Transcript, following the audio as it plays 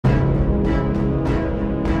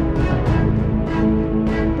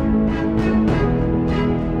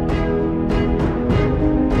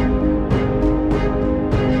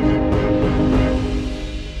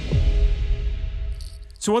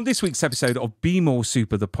So on this week's episode of Be More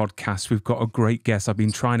Super, the podcast, we've got a great guest. I've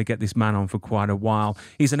been trying to get this man on for quite a while.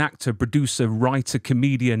 He's an actor, producer, writer,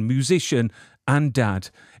 comedian, musician, and dad.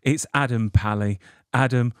 It's Adam Pally.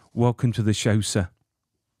 Adam, welcome to the show, sir.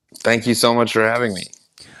 Thank you so much for having me.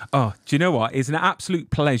 Oh, do you know what? It's an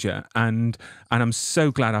absolute pleasure, and I'm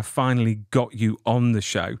so glad I finally got you on the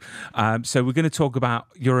show. So we're going to talk about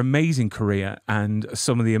your amazing career and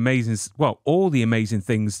some of the amazing, well, all the amazing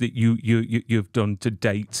things that you've done to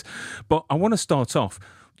date. But I want to start off,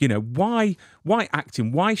 you know, why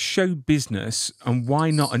acting? Why show business, and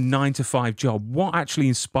why not a 9-to-5 job? What actually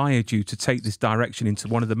inspired you to take this direction into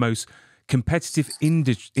one of the most competitive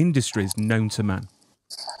industries known to man?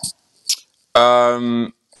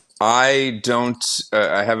 I don't.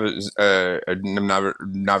 I have I'm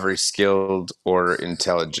not very skilled or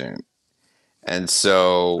intelligent, and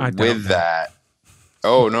so with that,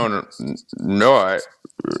 oh no,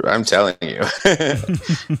 I'm telling you,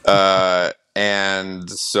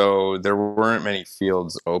 and so there weren't many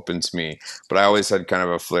fields open to me. But I always had kind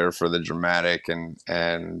of a flair for the dramatic, and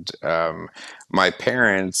my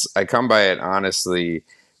parents. I come by it honestly.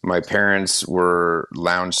 My parents were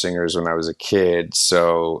lounge singers when I was a kid,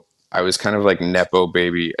 so I was kind of like Nepo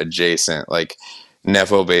baby adjacent, like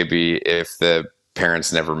Nepo baby if the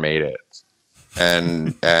parents never made it.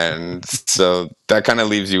 And so that kind of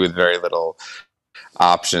leaves you with very little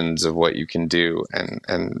options of what you can do,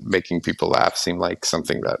 and making people laugh seemed like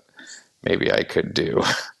something that maybe I could do.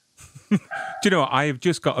 Do you know what? I have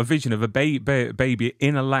just got a vision of a baby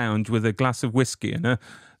in a lounge with a glass of whiskey and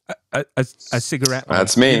a cigarette.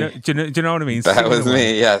 That's me. Do you know what I mean? That was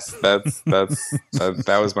me. Yes, that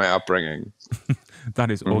was my upbringing.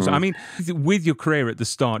 That is awesome. I mean, with your career at the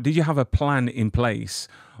start, did you have a plan in place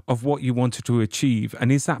of what you wanted to achieve,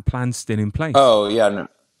 and is that plan still in place? Oh yeah,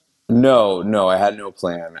 no, I had no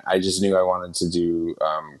plan. I just knew I wanted to do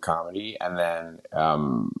comedy, and then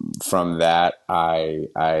from that, I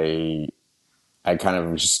kind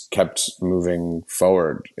of just kept moving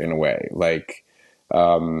forward in a way, like.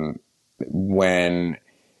 When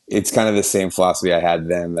it's kind of the same philosophy I had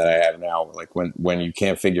then that I have now, like when you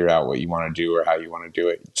can't figure out what you want to do or how you want to do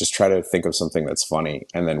it, just try to think of something that's funny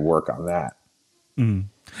and then work on that. I mean,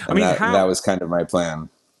 that was kind of my plan.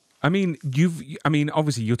 I mean,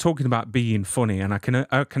 obviously you're talking about being funny, and I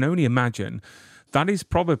can only imagine that is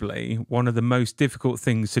probably one of the most difficult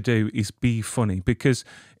things to do, is be funny, because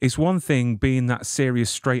it's one thing being that serious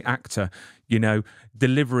straight actor, you know,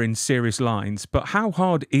 delivering serious lines, but how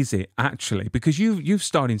hard is it actually? Because you've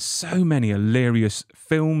starred in so many hilarious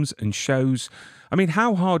films and shows. I mean,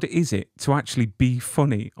 how hard is it to actually be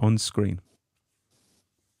funny on screen?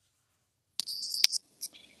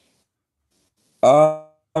 I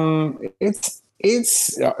mean,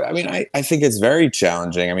 I think it's very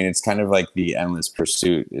challenging. I mean, it's kind of like the endless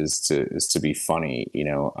pursuit is to be funny, you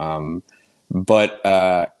know. But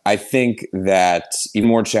I think that even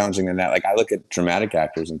more challenging than that, like I look at dramatic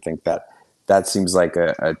actors and think that seems like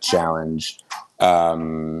a challenge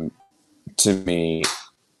to me.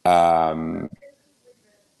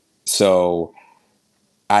 So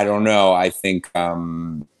I don't know. I think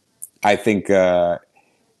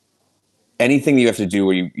anything you have to do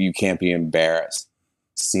where you can't be embarrassed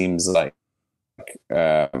seems like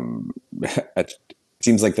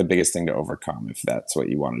seems like the biggest thing to overcome if that's what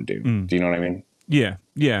you want to do. Do you know what I mean? Yeah.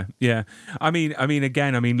 I mean,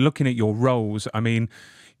 again, looking at your roles, I mean,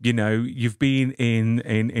 you know, you've been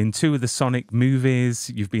in 2 of the Sonic movies.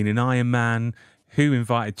 You've been in Iron Man, Who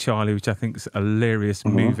Invited Charlie, which I think is a hilarious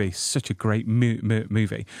movie, such a great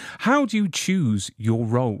movie. How do you choose your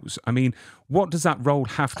roles? I mean, what does that role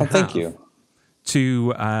have to have? Thank you.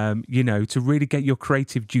 To you know, to really get your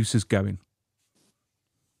creative juices going?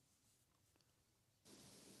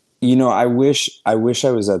 You know, I wish I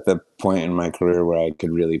was at the point in my career where I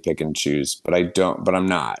could really pick and choose, but I don't. But I'm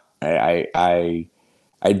not. I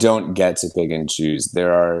don't get to pick and choose.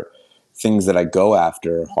 There are things that I go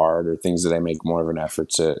after hard, or things that I make more of an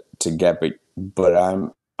effort to get. But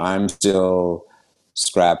I'm still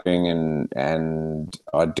scrapping and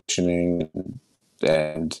auditioning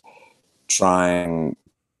and trying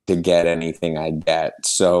to get anything I get.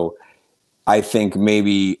 So I think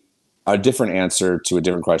maybe a different answer to a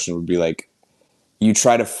different question would be like, you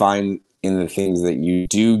try to find in the things that you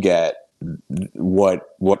do get what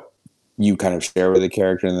you kind of share with the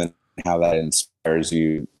character, and then how that inspires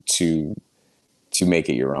you to make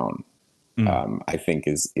it your own. I think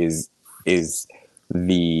is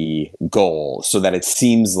the goal, so that it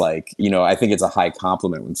seems like, you know, I think it's a high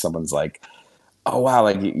compliment when someone's like, oh wow,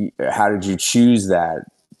 like how did you choose that?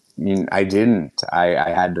 I mean, I didn't. I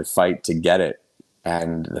had to fight to get it.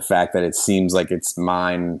 and the fact that it seems like it's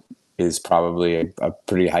mine is probably a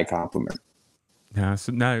pretty high compliment. Yeah,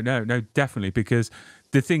 so no, definitely. Because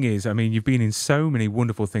the thing is, I mean, you've been in so many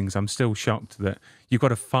wonderful things. I'm still shocked that you've got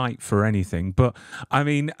to fight for anything. But I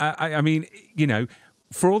mean, I mean, you know,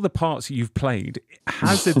 for all the parts that you've played,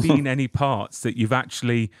 has there been any parts that you've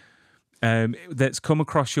actually that's come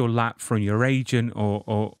across your lap from your agent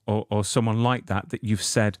or someone like that that you've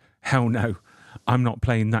said, hell no, I'm not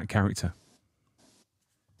playing that character?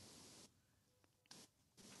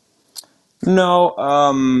 No,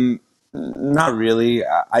 not really.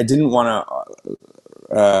 I didn't want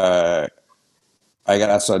to. I got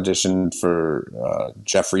asked to audition for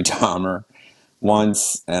Jeffrey Dahmer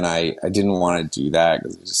once, and I didn't want to do that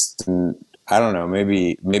because I just didn't. I don't know.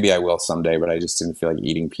 Maybe I will someday, but I just didn't feel like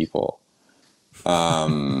eating people.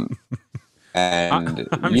 And I'm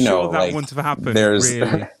you know, sure that like wouldn't have happened, there's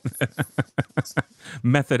really.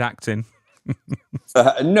 Method acting.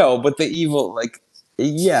 no, but the evil, like,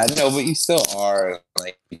 yeah, no, but you still are,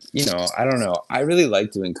 like, you know, I don't know. I really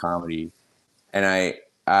like doing comedy, and I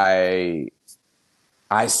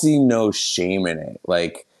I see no shame in it.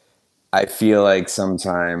 Like, I feel like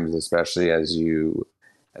sometimes, especially as you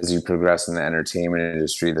progress in the entertainment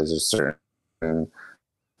industry, there's a certain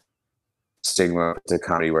stigma to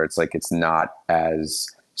comedy where it's like it's not as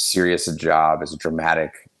serious a job as a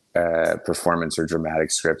dramatic performance or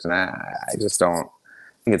dramatic script, and I just don't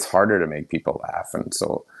think it's harder to make people laugh. And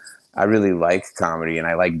so I really like comedy and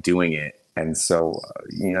I like doing it. And so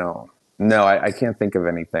you know, no, I can't think of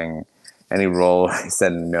any role I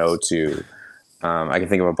said no to. I can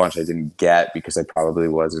think of a bunch I didn't get because I probably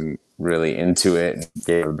wasn't really into it and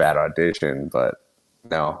gave a bad audition. But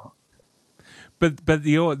no. But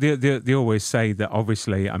they always say that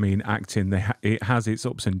obviously, I mean, acting it has its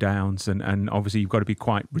ups and downs, and obviously you've got to be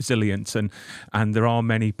quite resilient, and there are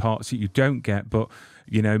many parts that you don't get. But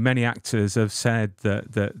you know, many actors have said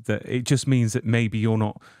that it just means that maybe you're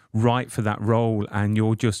not right for that role, and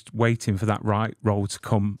you're just waiting for that right role to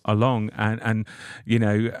come along, and you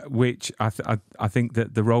know, which I think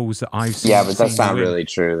that the roles that I've seen, Yeah, but that's not really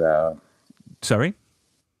true, though. Sorry.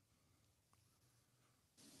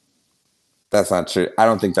 That's not true. I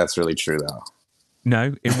don't think that's really true, though.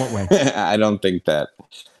 No, in what way? I don't think that.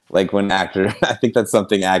 Like when I think that's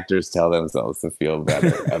something actors tell themselves to feel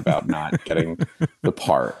better about not getting the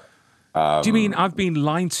part. Do you mean I've been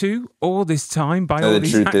lied to all this time by all The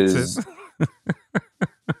these truth actors? is,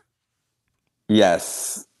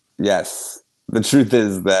 yes, yes. The truth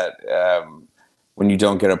is that when you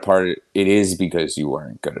don't get a part, it is because you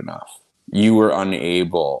weren't good enough. You were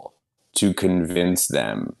unable to convince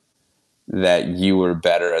them that you were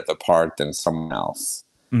better at the part than someone else.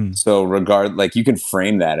 So like you can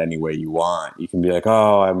frame that any way you want. You can be like,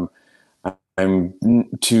 "Oh, I'm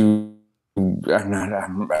too,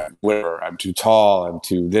 whatever. I'm too tall. I'm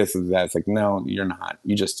too this and that." It's like, no, you're not.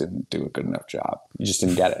 You just didn't do a good enough job. You just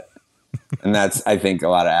didn't get it. And that's, I think, a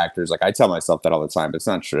lot of actors. Like I tell myself that all the time, but it's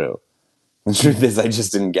not true. The truth is, I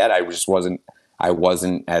just didn't get it. I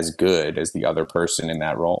wasn't as good as the other person in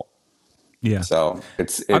that role. Yeah. So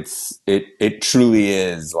it truly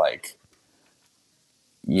is like,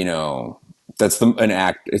 you know, that's an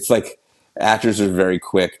act. It's like actors are very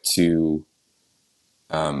quick to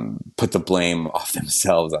put the blame off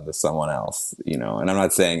themselves onto someone else, you know. And I'm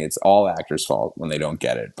not saying it's all actors' fault when they don't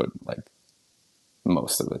get it, but like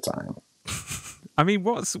most of the time. I mean,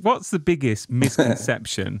 what's the biggest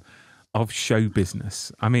misconception of show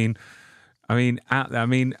business? I mean,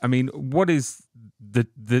 what is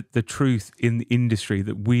the truth in the industry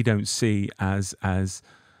that we don't see as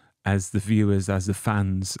the viewers, as the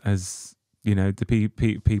fans, as you know, the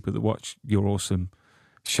people that watch your awesome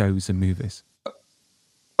shows and movies?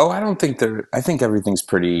 Oh, I think everything's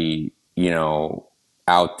pretty, you know,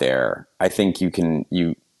 out there. I think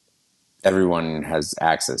everyone has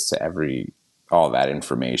access to all that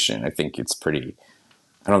information. I think it's pretty,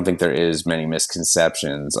 I don't think there is many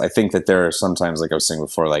misconceptions. I think that there are sometimes, like I was saying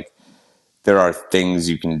before, like there are things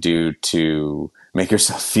you can do to make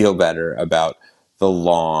yourself feel better about the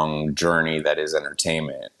long journey that is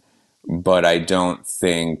entertainment. But I don't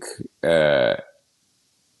think, I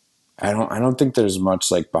don't think there's much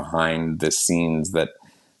like behind the scenes that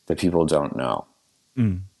people don't know.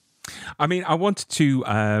 I mean, I wanted to.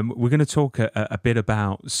 We're going to talk a bit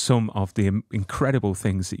about some of the incredible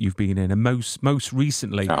things that you've been in, and most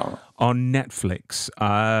recently on Netflix,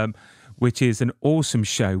 which is an awesome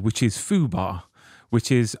show, which is Fubar,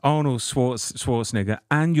 which is Arnold Schwarzenegger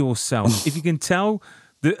and yourself. If you can tell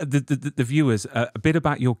the viewers a bit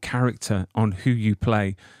about your character on who you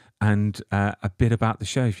play, and a bit about the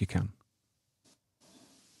show, if you can.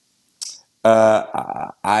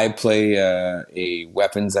 I play a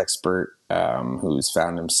weapons expert who's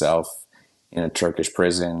found himself in a Turkish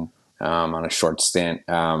prison on a short stint,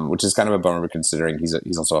 which is kind of a bummer considering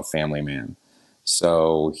he's also a family man.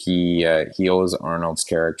 So he owes Arnold's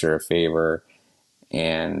character a favor,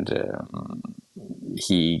 and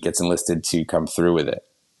he gets enlisted to come through with it.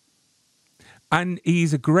 And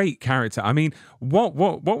he's a great character. I mean, what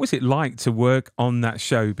was it like to work on that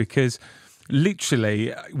show? Because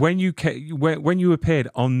literally, when you appeared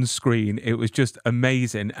on screen, it was just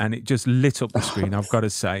amazing, and it just lit up the screen. I've got to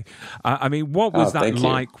say. I mean, what was that Thank you.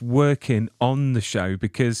 like working on the show?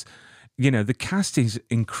 Because the cast is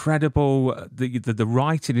incredible. The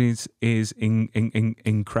writing is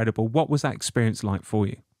incredible. What was that experience like for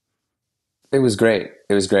you? It was great.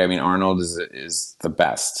 It was great. I mean, Arnold is the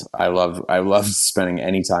best. I love spending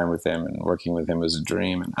any time with him, and working with him was a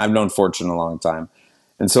dream. And I've known Fortune a long time,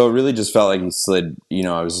 and so it really just felt like he slid.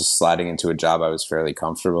 I was just sliding into a job I was fairly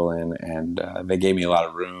comfortable in, and they gave me a lot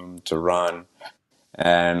of room to run,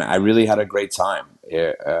 and I really had a great time.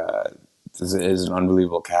 This is an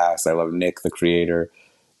unbelievable cast. I love Nick, the creator.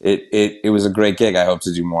 It was a great gig. I hope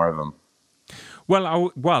to do more of them. Well,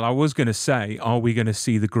 I was going to say, are we going to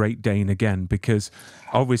see the Great Dane again? Because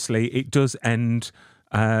obviously it does end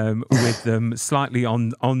with them slightly on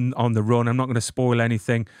the run. I'm not going to spoil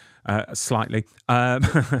anything slightly,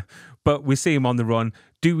 but we see him on the run.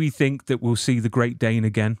 Do we think that we'll see the Great Dane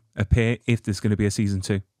again appear if there's going to be a season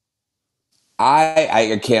 2?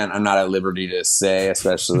 I can't. I'm not at liberty to say,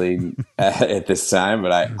 especially at this time.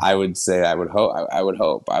 But I would say I would hope. I would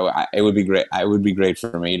hope. It would be great. It would be great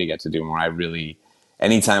for me to get to do more. I really,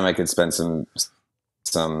 anytime I could spend some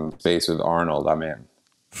space with Arnold, I'm in.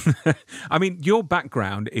 I mean, your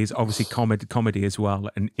background is obviously comedy as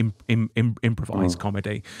well, and improvised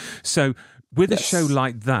comedy. So, with a show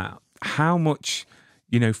like that, how much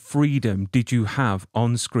freedom did you have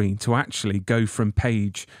on screen to actually go from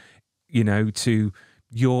page, to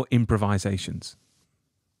your improvisations?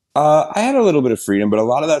 I had a little bit of freedom, but a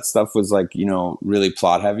lot of that stuff was like, really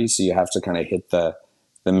plot heavy. So you have to kind of hit the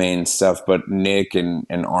main stuff. But Nick and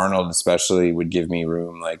Arnold especially would give me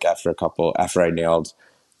room, like after I nailed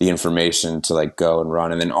the information, to like go and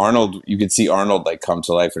run. And then Arnold, you could see Arnold like come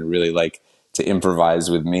to life and really like to improvise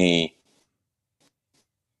with me.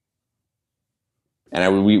 And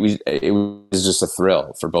it was just a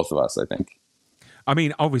thrill for both of us, I think. I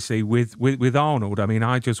mean, obviously, with Arnold, I mean,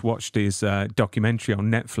 I just watched his documentary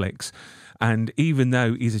on Netflix, and even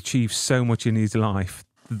though he's achieved so much in his life,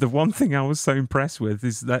 the one thing I was so impressed with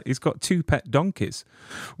is that he's got 2 pet donkeys,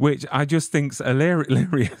 which I just think's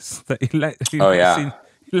hilarious that he lets into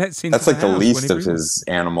That's like the house least of his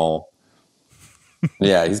animal.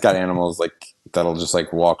 Yeah, he's got animals like that'll just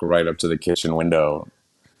like walk right up to the kitchen window.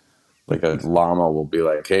 Like a llama will be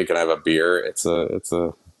like, "Hey, can I have a beer?" It's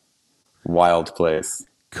a wild place.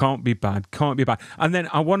 Can't be bad. And then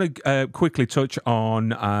I want to quickly touch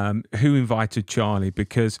on Who Invited Charlie,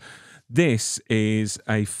 because this is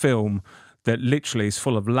a film that literally is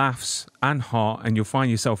full of laughs and heart, and you'll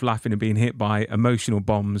find yourself laughing and being hit by emotional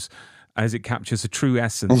bombs as it captures a true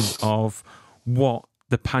essence of what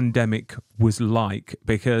the pandemic was like.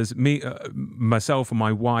 Because myself and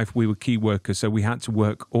my wife, we were key workers, so we had to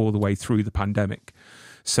work all the way through the pandemic.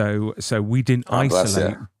 So we didn't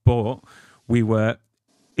isolate, but we were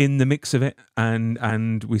in the mix of it,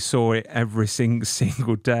 and we saw it every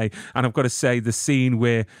single day. And I've got to say, the scene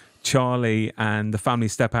where Charlie and the family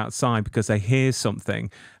step outside because they hear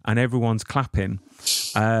something and everyone's clapping,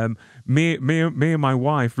 me and my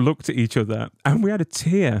wife looked at each other and we had a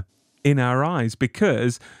tear in our eyes,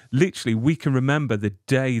 because literally we can remember the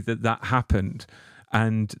day that happened.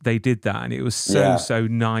 And they did that, and it was so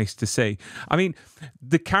nice to see. I mean,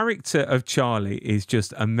 the character of Charlie is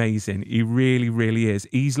just amazing. He really, really is.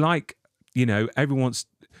 He's like, everyone's.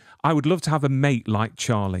 I would love to have a mate like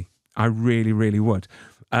Charlie. I really, really would.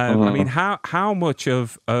 I mean, how much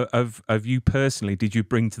of you personally did you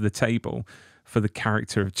bring to the table for the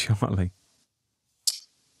character of Charlie?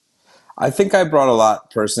 I think I brought a lot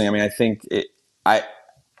personally. I mean, I think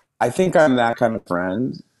I'm that kind of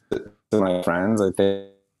friend to my friends. I think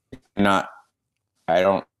I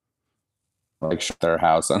don't like shut their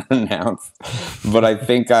house unannounced, but I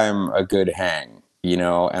think I'm a good hang,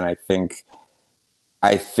 and I think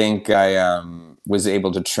I was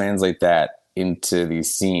able to translate that into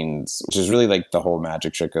these scenes, which is really like the whole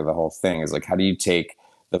magic trick of the whole thing, is like, how do you take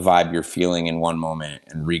the vibe you're feeling in one moment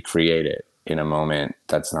and recreate it in a moment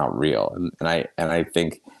that's not real? And I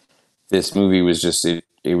think this movie was just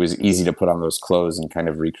it was easy to put on those clothes and kind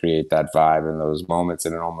of recreate that vibe in those moments,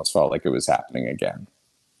 and it almost felt like it was happening again.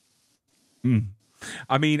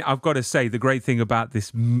 I mean, I've got to say the great thing about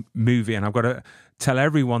this movie, and I've got to tell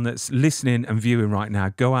everyone that's listening and viewing right now,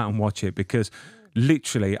 go out and watch it, because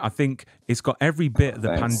literally, I think it's got every bit of the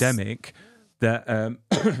pandemic that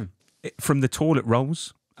from the toilet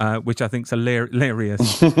rolls. Which I think is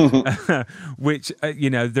hilarious. Which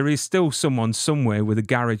there is still someone somewhere with a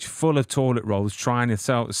garage full of toilet rolls trying to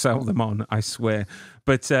sell them on. I swear,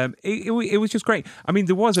 but it was just great. I mean,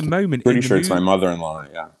 there was a moment. Pretty sure it's my mother-in-law.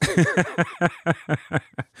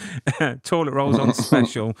 Yeah. Toilet rolls on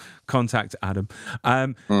special. Contact Adam.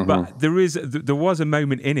 But there was a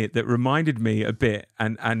moment in it that reminded me a bit,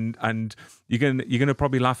 and you're gonna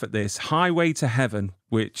probably laugh at this. Highway to Heaven,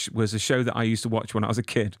 which was a show that I used to watch when I was a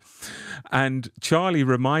kid, and Charlie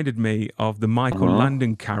reminded me of the Michael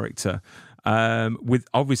Landon character. With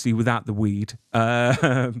obviously without the weed, but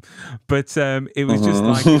it was just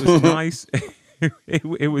like, it was nice.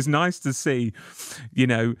 It was nice to see,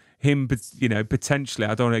 him, potentially,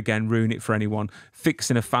 I don't want to again ruin it for anyone,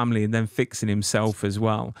 fixing a family and then fixing himself as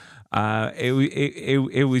well.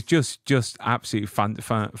 It was just absolutely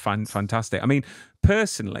fantastic. I mean,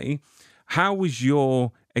 personally, how was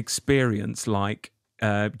your experience like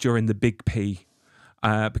during the Big P?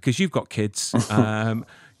 Because you've got kids.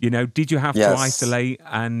 Did you have to isolate,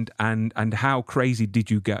 and how crazy did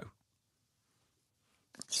you go?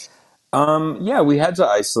 Yeah, we had to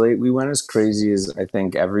isolate. We went as crazy as I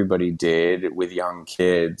think everybody did with young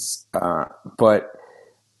kids. But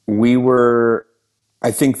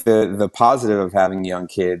I think the positive of having young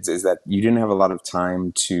kids is that you didn't have a lot of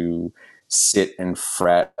time to sit and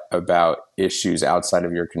fret about issues outside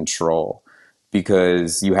of your control,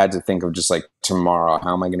 because you had to think of just like, tomorrow,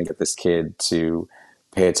 how am I going to get this kid to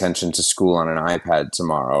pay attention to school on an iPad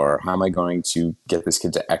tomorrow? Or how am I going to get this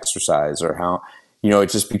kid to exercise? Or how, it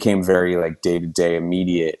just became very like day to day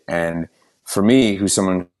immediate. And for me,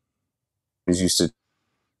 someone who's used to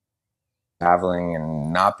traveling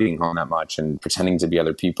and not being home that much and pretending to be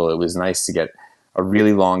other people, it was nice to get a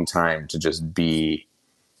really long time to just be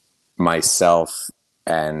myself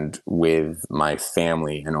and with my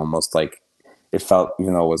family, and almost like it felt,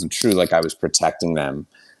 even though it wasn't true, like I was protecting them.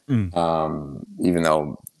 Even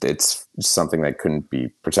though it's something that couldn't be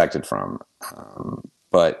protected from.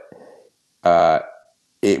 But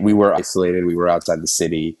we were isolated. We were outside the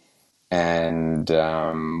city, and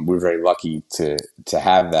we were very lucky to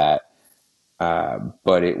have that.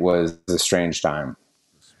 But it was a strange time.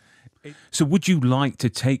 So would you like to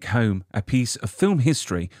take home a piece of film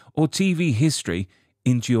history or TV history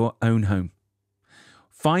into your own home?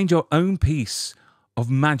 Find your own piece of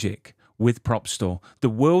magic with Prop Store, the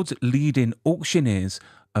world's leading auctioneers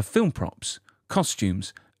of film props,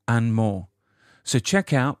 costumes, and more. So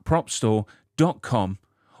check out propstore.com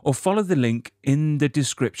or follow the link in the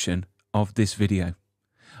description of this video.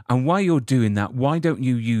 And while you're doing that, why don't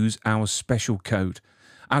you use our special code?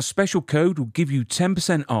 Our special code will give you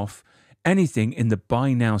 10% off anything in the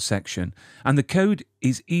Buy Now section. And the code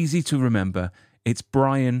is easy to remember. It's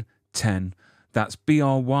Brian10. That's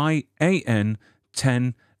BRYAN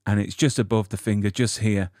 10. And it's just above the finger, just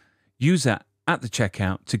here. Use that at the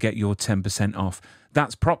checkout to get your 10% off.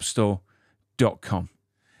 That's propstore.com.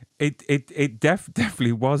 It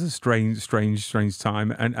definitely was a strange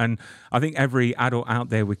time. And I think every adult out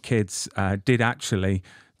there with kids did actually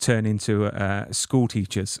turn into school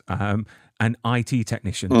teachers and IT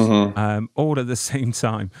technicians all at the same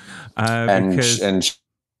time. And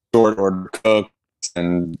short order cooks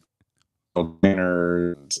and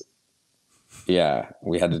dinners. Yeah,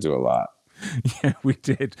 we had to do a lot. Yeah, we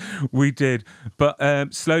did.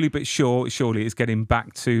 But slowly but surely it's getting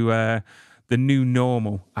back to the new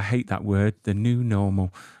normal. I hate that word, the new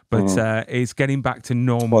normal. But it's getting back to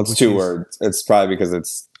normal. Well, it's two words. It's probably because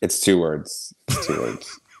it's 2 words. It's 2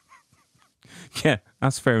 words. Yeah,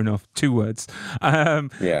 that's fair enough. 2 words.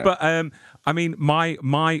 Yeah. But I mean, my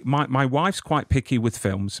wife's quite picky with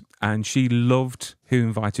films, and she loved Who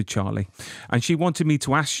Invited Charlie, and she wanted me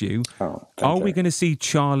to ask you, are we going to see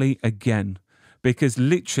Charlie again? Because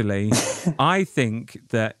literally, I think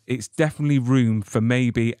that it's definitely room for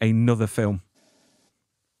maybe another film.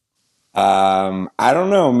 I don't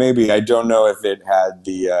know. Maybe. I don't know if it had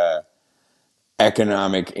the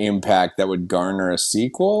economic impact that would garner a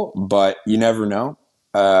sequel, but you never know.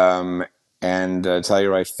 And tell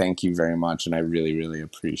your wife thank you very much, and I really, really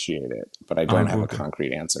appreciate it. But I don't have a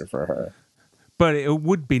concrete answer for her. But it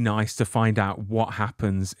would be nice to find out what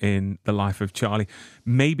happens in the life of Charlie.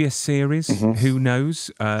 Maybe a series. Who knows?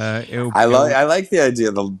 I like the idea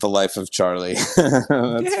of the life of Charlie.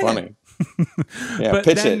 That's funny. Yeah,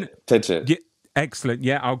 pitch it. Yeah, Excellent.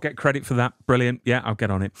 Yeah, I'll get credit for that. Brilliant. Yeah, I'll get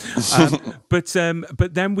on it.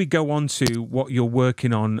 But then we go on to what you're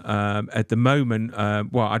working on at the moment.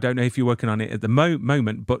 Well, I don't know if you're working on it at the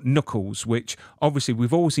moment, but Knuckles, which obviously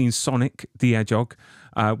we've all seen Sonic the Hedgehog,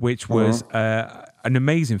 which was an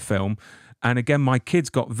amazing film. And again, my kids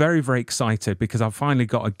got very, very excited because I finally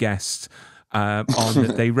got a guest on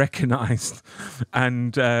that they recognised.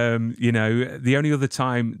 And, the only other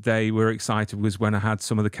time they were excited was when I had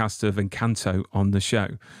some of the cast of Encanto on the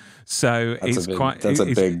show. So that's a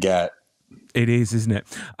big get. It is, isn't it?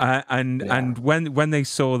 And when they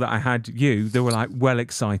saw that I had you, they were like well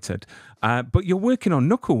excited. But you're working on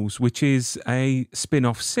Knuckles, which is a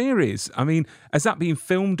spin-off series. I mean, has that been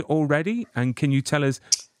filmed already? And can you tell us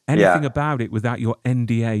anything about it without your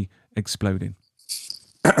NDA exploding?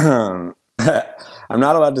 I'm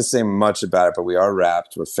not allowed to say much about it, but we are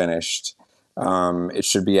wrapped. We're finished. It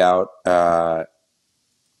should be out. I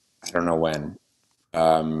don't know when.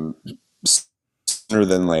 Sooner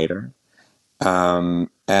than later.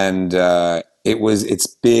 It's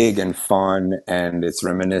big and fun, and it's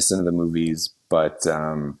reminiscent of the movies, but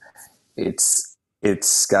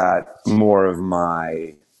it's got more of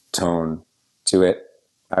my tone to it,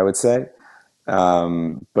 I would say.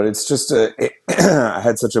 But it's just I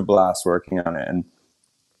had such a blast working on it, and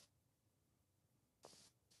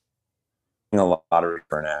a lottery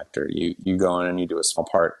for an actor. You go in and you do a small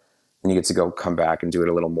part, and you get to come back and do it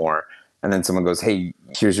a little more. And then someone goes, "Hey,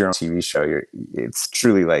 here's your own TV show." It's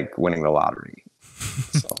truly like winning the lottery.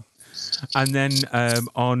 So. And then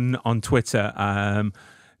on Twitter,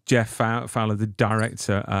 Jeff Fowler, the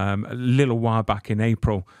director, a little while back in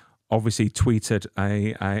April, obviously tweeted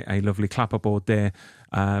a lovely clapperboard there,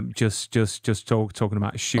 just talking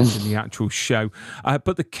about shooting the actual show.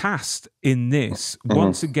 But the cast in this,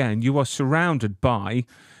 once again, you are surrounded by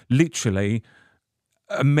literally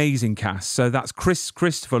amazing cast. So that's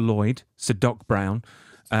Christopher Lloyd, so Doc Brown.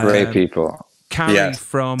 Great people. Carrie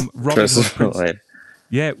from Robin Hood.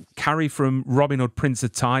 Carrie from Robin Hood, Prince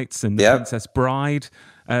of Tights and the Princess Bride.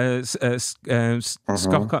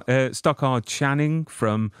 Stockard Channing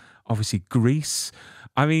from obviously Grease.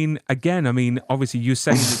 I mean, obviously you're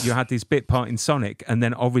saying that you had this bit part in Sonic, and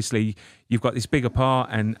then obviously you've got this bigger part,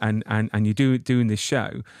 and you're doing this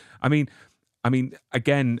show. I mean,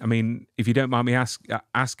 if you don't mind me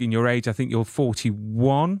asking your age, I think you're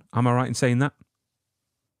 41. Am I right in saying that?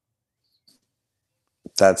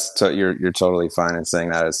 You're totally fine in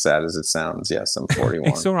saying that, as sad as it sounds. Yes, I'm 41.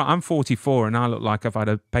 It's all right. I'm 44, and I look like I've had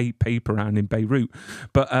a paper round in Beirut.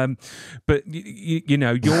 But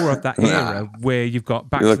you're of that era where you've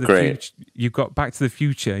got Back to the Future. You've got Back to the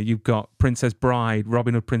Future. You've got Princess Bride,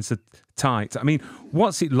 Robin Hood, Prince of Tights. I mean,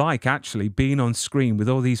 what's it like actually being on screen with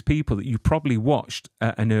all these people that you probably watched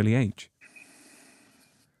at an early age?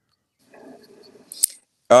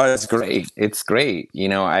 Oh, it's great. It's great.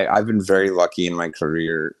 I've been very lucky in my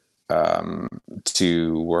career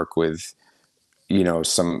to work with,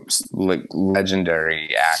 some like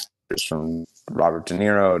legendary actors, from Robert De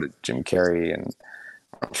Niro to Jim Carrey and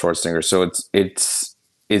Arnold Schwarzenegger. So it's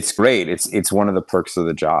great. It's one of the perks of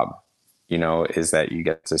the job, is that you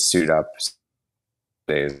get to suit up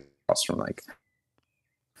days from like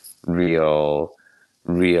real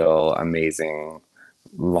amazing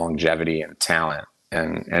longevity and talent.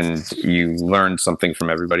 And you learn something from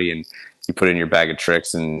everybody, and you put it in your bag of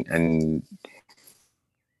tricks, and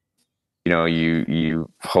you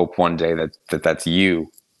hope one day that's you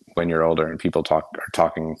when you're older, and people are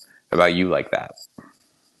talking about you like that.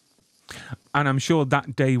 And I'm sure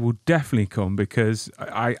that day will definitely come, because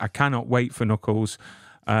I cannot wait for Knuckles.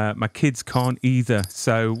 My kids can't either,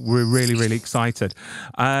 so we're really, really excited.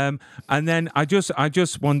 And then I just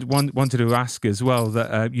wanted to ask as well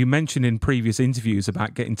that you mentioned in previous interviews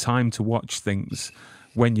about getting time to watch things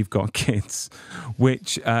when you've got kids,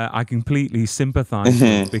 which I completely sympathise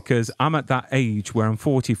with, because I'm at that age where I'm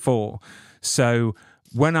 44, so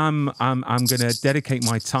when I'm going to dedicate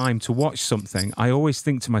my time to watch something, I always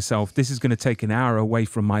think to myself, this is going to take an hour away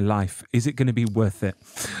from my life. Is it going to be worth it?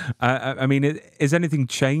 Has anything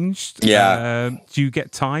changed? Yeah. Do you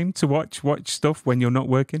get time to watch stuff when you're not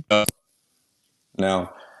working? No.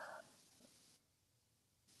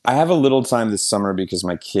 I have a little time this summer because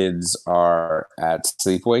my kids are at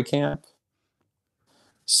sleepaway camp.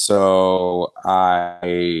 So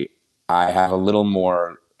I have a little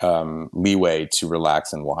more leeway to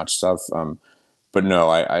relax and watch stuff. But no,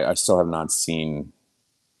 I still have not seen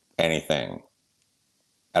anything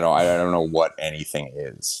at all. I don't know what anything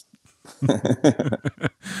is.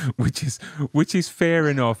 which is fair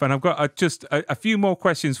enough. And I've got just a few more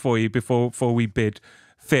questions for you before we bid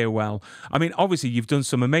farewell. I mean, obviously, you've done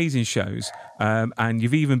some amazing shows, and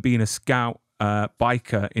you've even been a scout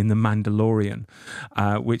biker in The Mandalorian,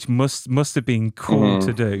 which must have been cool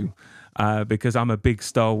to do, because I'm a big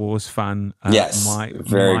Star Wars fan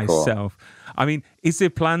very myself. Cool. I mean, is there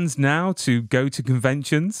plans now to go to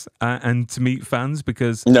conventions and to meet fans?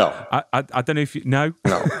 Because no, I don't know if you no.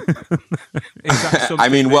 Is that I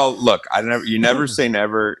mean, well, look, you never say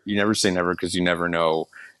never. You never say never because you never know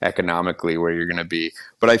economically where you're going to be.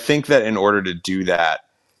 But I think that in order to do that,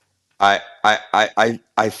 I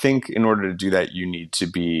think in order to do that, you need to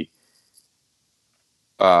be,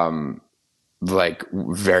 like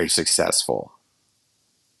very successful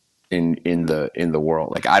in the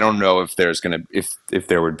world. Like, I don't know if there's if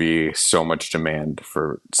there would be so much demand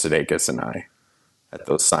for Sudeikis and I at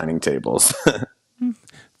those signing tables.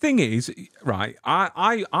 Thing is, right,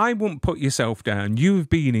 I won't put yourself down. You've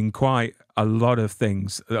been in quite a lot of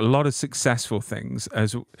things, a lot of successful things,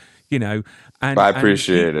 as you know, and I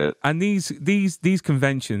appreciate it. And these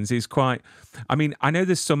conventions is quite. I mean, I know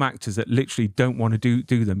there's some actors that literally don't want to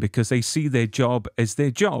do them because they see their job as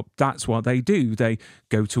their job. That's what they do. They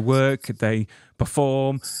go to work, they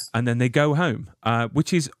perform, and then they go home,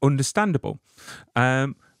 which is understandable.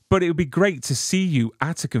 But it would be great to see you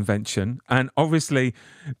at a convention. And obviously,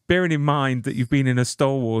 bearing in mind that you've been in a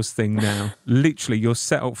Star Wars thing now, literally you're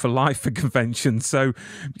set up for life for conventions. So,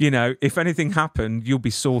 you know, if anything happened, you'll be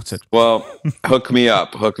sorted. Well, hook me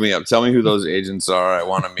up. Tell me who those agents are. I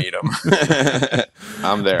want to meet them.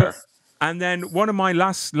 I'm there. And then one of my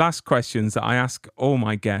last questions that I ask all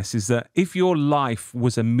my guests is that if your life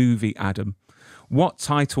was a movie, Adam, what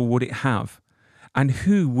title would it have? And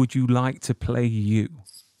who would you like to play you?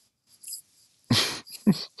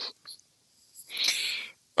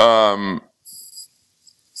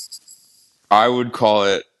 I would call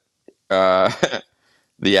it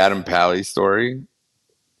the Adam Pally story,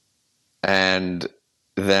 and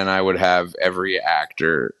then I would have every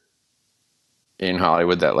actor in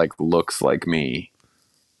Hollywood that like looks like me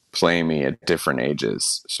play me at different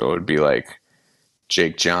ages. So it would be like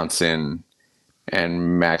Jake Johnson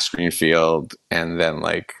and Max Greenfield, and then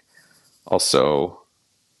like also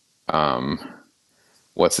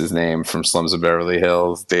what's his name from Slums of Beverly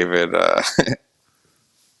Hills, David,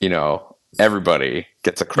 you know, everybody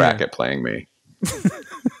gets a crack at playing me.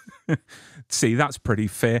 See, that's pretty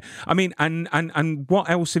fair. I mean, and what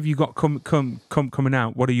else have you got coming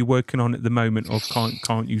out? What are you working on at the moment, or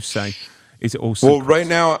can't you say? Is it all secret? Well,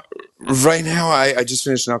 right now I just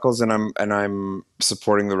finished Knuckles, and I'm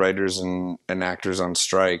supporting the writers and actors on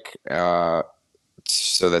strike, so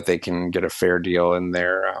that they can get a fair deal in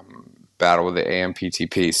their battle with the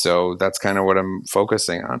AMPTP. So that's kind of what I'm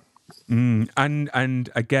focusing on. And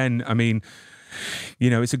again, I mean,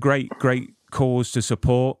 you know, it's a great cause to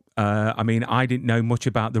support. I mean, I didn't know much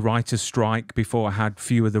about the writers' strike before I had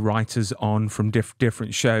few of the writers on from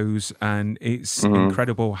different shows, and it's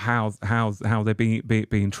incredible how they're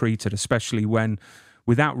being treated, especially when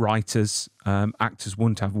without writers, actors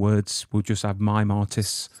wouldn't have words. We'll just have mime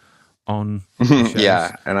artists on shows.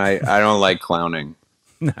 Yeah, and I don't like clowning.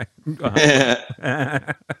 No.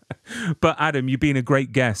 But Adam, you've been a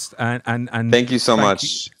great guest, and thank you so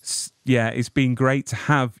much. Yeah, it's been great to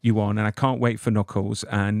have you on, and I can't wait for Knuckles.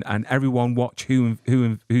 And everyone watch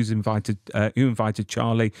who's invited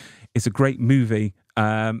Charlie. It's a great movie,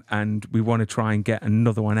 and we want to try and get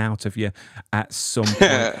another one out of you at some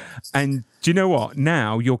point. And do you know what?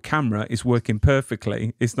 Now your camera is working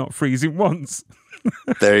perfectly. It's not freezing once.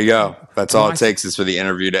 There you go. That's all it takes is for the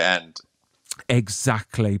interview to end.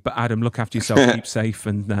 Exactly. But Adam, look after yourself. Keep safe,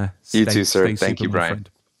 and you too, sir. Thank you, Brian.